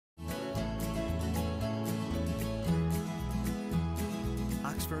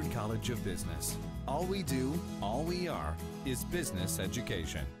Oxford College of Business. All we do, all we are, is business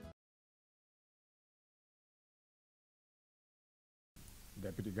education.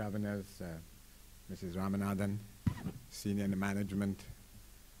 Deputy Governors, Mrs. Ramanathan, senior management,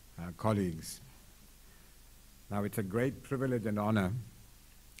 colleagues. Now, it's a great privilege and honor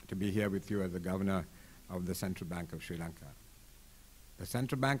to be here with you as the Governor of the Central Bank of Sri Lanka. The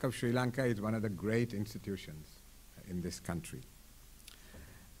Central Bank of Sri Lanka is one of the great institutions in this country.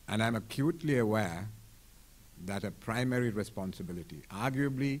 And I'm acutely aware that a primary responsibility,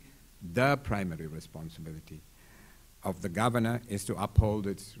 arguably the primary responsibility of the governor, is to uphold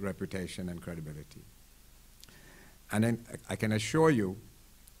its reputation and credibility. And then I can assure you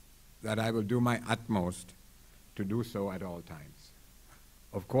that I will do my utmost to do so at all times.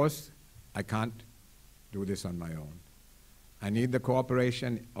 Of course, I can't do this on my own. I need the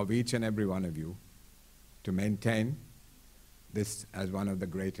cooperation of each and every one of you to maintain this as one of the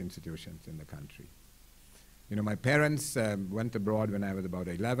great institutions in the country. You know, my parents went abroad when I was about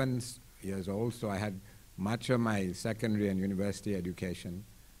 11 years old, so I had much of my secondary and university education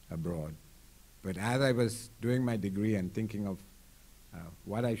abroad. But as I was doing my degree and thinking of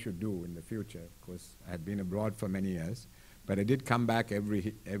what I should do in the future, of course, I had been abroad for many years, but I did come back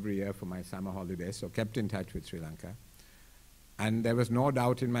every year for my summer holidays, so kept in touch with Sri Lanka. And there was no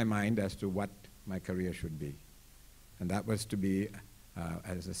doubt in my mind as to what my career should be. And that was to be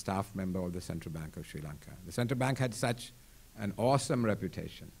as a staff member of the Central Bank of Sri Lanka. The Central Bank had such an awesome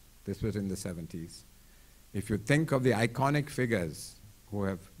reputation. This was in the 70s. If you think of the iconic figures who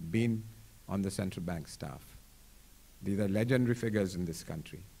have been on the Central Bank staff, these are legendary figures in this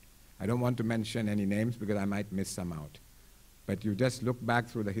country. I don't want to mention any names because I might miss some out. But you just look back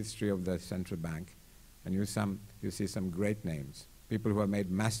through the history of the Central Bank and you see some great names, people who have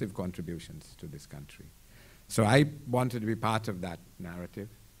made massive contributions to this country. So I wanted to be part of that narrative.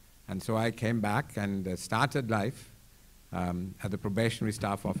 And so I came back and started life as a probationary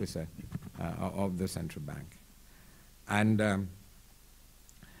staff officer of the Central Bank. And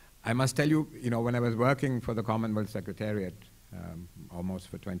I must tell you, when I was working for the Commonwealth Secretariat almost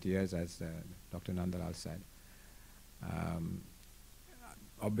for 20 years, as Dr. Nandalal said,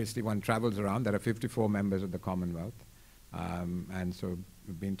 obviously one travels around. There are 54 members of the Commonwealth, and so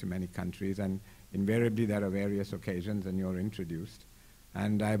we've been to many countries, and invariably there are various occasions and you're introduced.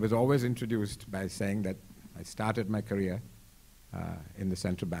 And I was always introduced by saying that I started my career in the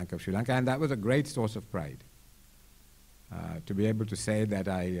Central Bank of Sri Lanka, and that was a great source of pride. To be able to say that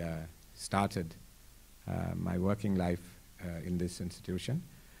I started my working life in this institution.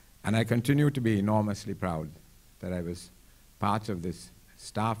 And I continue to be enormously proud that I was part of this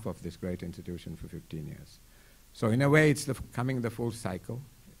staff of this great institution for 15 years. So in a way, it's coming the full cycle.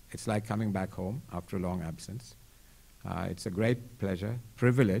 It's like coming back home after a long absence. It's a great pleasure,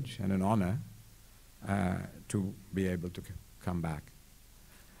 privilege, and an honor to be able to come back.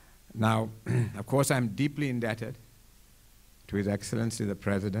 Now, of course, I'm deeply indebted to His Excellency the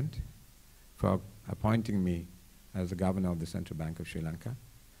President for appointing me as the Governor of the Central Bank of Sri Lanka.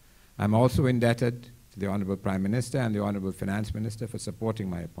 I'm also indebted to the Honorable Prime Minister and the Honorable Finance Minister for supporting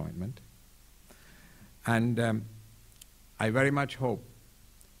my appointment. And I very much hope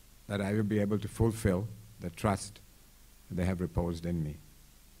that I will be able to fulfill the trust they have reposed in me.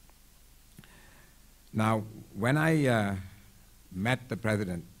 Now, when I met the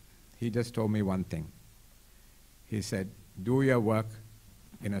President, he just told me one thing. He said, do your work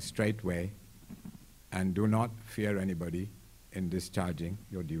in a straight way and do not fear anybody in discharging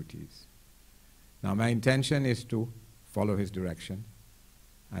your duties. Now, my intention is to follow his direction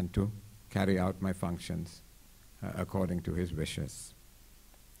and to carry out my functions according to his wishes.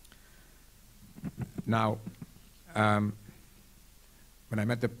 Now, when I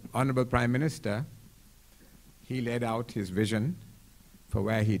met the Honorable Prime Minister, he laid out his vision for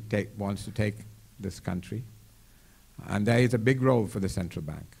where he wants to take this country. And there is a big role for the Central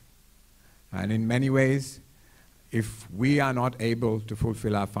Bank. And in many ways, if we are not able to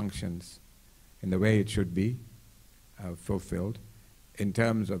fulfill our functions in the way it should be fulfilled, in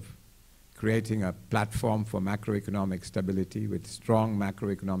terms of creating a platform for macroeconomic stability with strong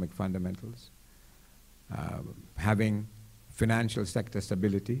macroeconomic fundamentals, having financial sector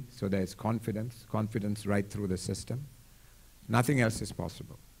stability so there's confidence right through the system, nothing else is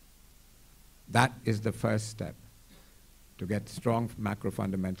possible. That is the first step, to get strong macro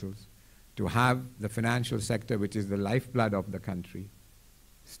fundamentals, to have the financial sector, which is the lifeblood of the country,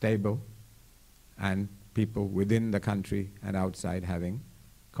 stable, and people within the country and outside having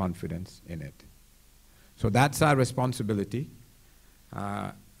confidence in it. So that's our responsibility.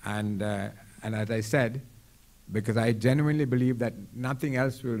 And as I said, because I genuinely believe that nothing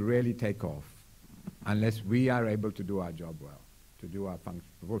else will really take off unless we are able to do our job well, to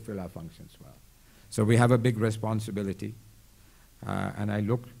fulfill our functions well. So we have a big responsibility, and I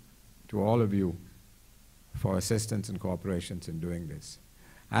look to all of you for assistance and cooperations in doing this.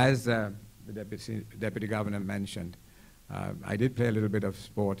 As the Deputy Governor mentioned, I did play a little bit of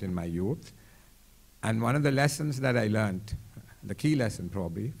sport in my youth, and one of the lessons that I learned, the key lesson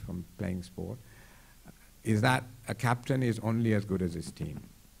probably from playing sport, is that a captain is only as good as his team.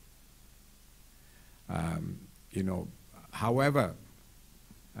 You know, however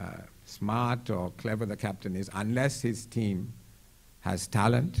smart or clever the captain is, unless his team has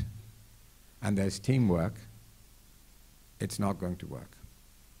talent and there's teamwork, it's not going to work.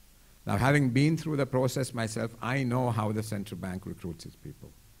 Now, having been through the process myself, I know how the central bank recruits its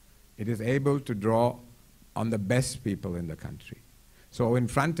people. It is able to draw on the best people in the country. So in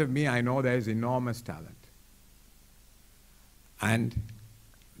front of me, I know there's enormous talent. And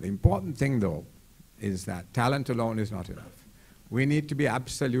the important thing, though, is that talent alone is not enough. We need to be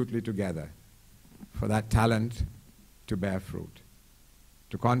absolutely together for that talent to bear fruit,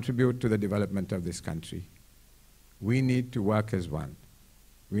 to contribute to the development of this country. We need to work as one.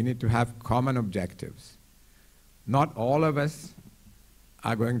 We need to have common objectives. Not all of us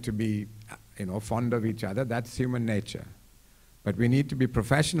are going to be, fond of each other. That's human nature. But we need to be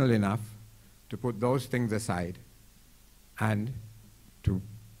professional enough to put those things aside and to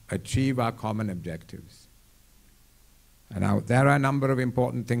achieve our common objectives. And now, there are a number of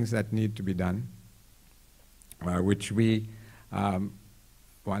important things that need to be done, which we,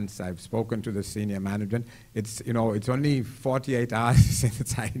 once I've spoken to the senior management, it's only 48 hours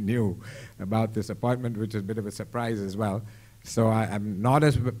since I knew about this appointment, which is a bit of a surprise as well. So I'm not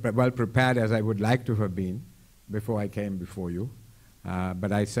as well prepared as I would like to have been before I came before you.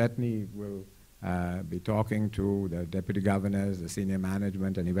 But I certainly will be talking to the deputy governors, the senior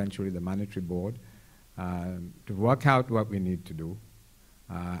management, and eventually the monetary board to work out what we need to do.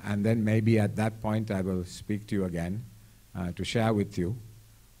 And then maybe at that point I will speak to you again to share with you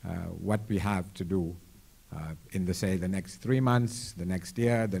what we have to do in the next 3 months, the next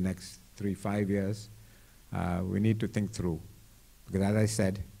year, the next 3-5 years. We need to think through. Because as I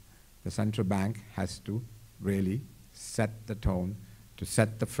said, the central bank has to really set the tone, to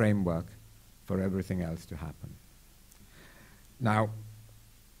set the framework for everything else to happen. Now,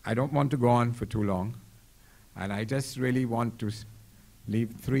 I don't want to go on for too long, and I just really want to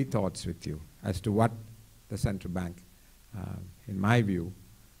leave 3 thoughts with you as to what the central bank, in my view,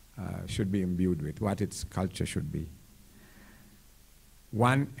 should be imbued with, what its culture should be.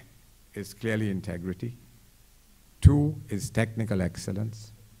 1 is clearly integrity. 2 is technical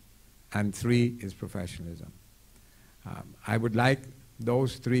excellence. And 3 is professionalism. I would like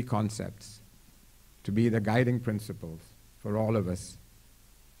those 3 concepts to be the guiding principles for all of us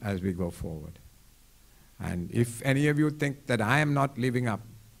as we go forward. And if any of you think that I am not living up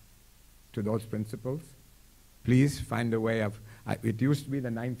to those principles, please find a way of, it used to be the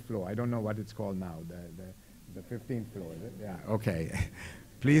 9th floor. I don't know what it's called now, the 15th floor, is it? Yeah, okay.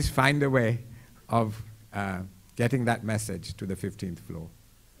 Please find a way of getting that message to the 15th floor,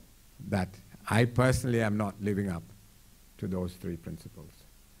 that I personally am not living up to those 3 principles.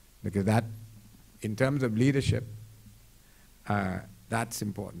 Because that, in terms of leadership, that's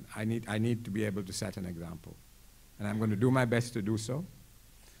important. I need to be able to set an example. And I'm going to do my best to do so.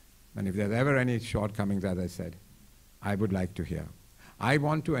 And if there's ever any shortcomings, as I said, I would like to hear. I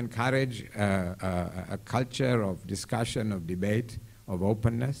want to encourage a culture of discussion, of debate, of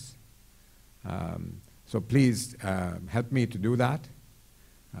openness. So please help me to do that.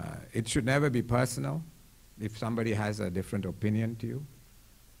 It should never be personal if somebody has a different opinion to you.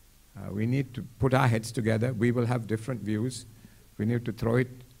 We need to put our heads together. We will have different views. We need to throw it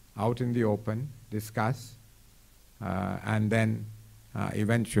out in the open, discuss, and then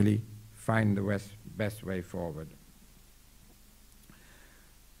eventually find the best way forward.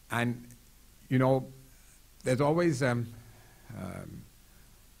 And, there's always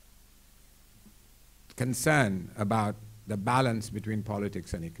concern about the balance between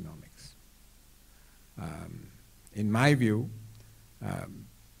politics and economics. In my view,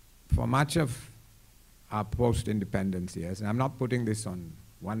 for much of our post-independence years, and I'm not putting this on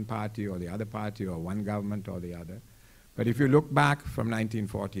one party or the other party or one government or the other, but if you look back from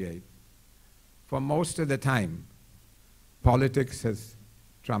 1948, for most of the time, politics has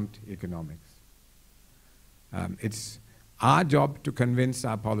trumped economics. It's our job to convince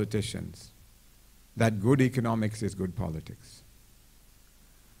our politicians that good economics is good politics.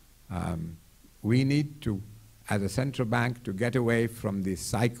 We need to, as a central bank, to get away from the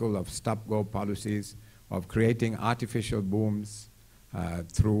cycle of stop-go policies of creating artificial booms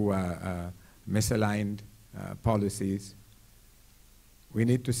through misaligned policies. We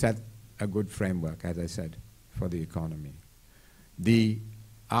need to set a good framework, as I said, for the economy. We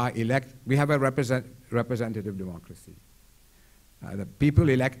have a representative democracy. The people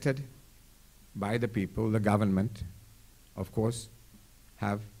elected by the people, the government, of course,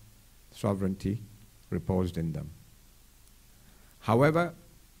 have sovereignty reposed in them. However,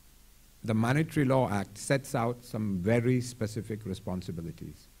 the Monetary Law Act sets out some very specific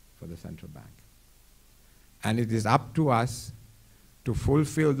responsibilities for the central bank. And it is up to us to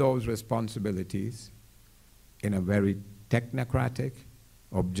fulfill those responsibilities in a very technocratic,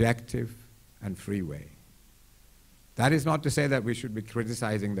 objective, and free way. That is not to say that we should be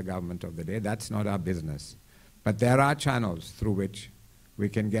criticizing the government of the day. That's not our business. But there are channels through which we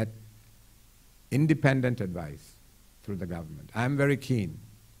can get independent advice through the government. I'm very keen,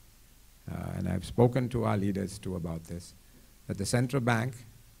 and I've spoken to our leaders too about this, that the central bank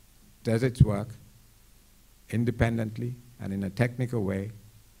does its work independently and in a technical way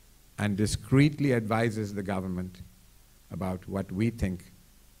and discreetly advises the government about what we think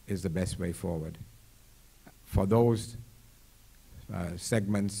is the best way forward for those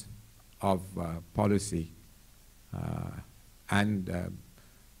segments of policy and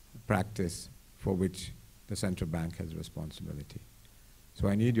practice for which the central bank has responsibility. So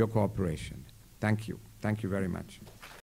I need your cooperation. Thank you. Thank you very much.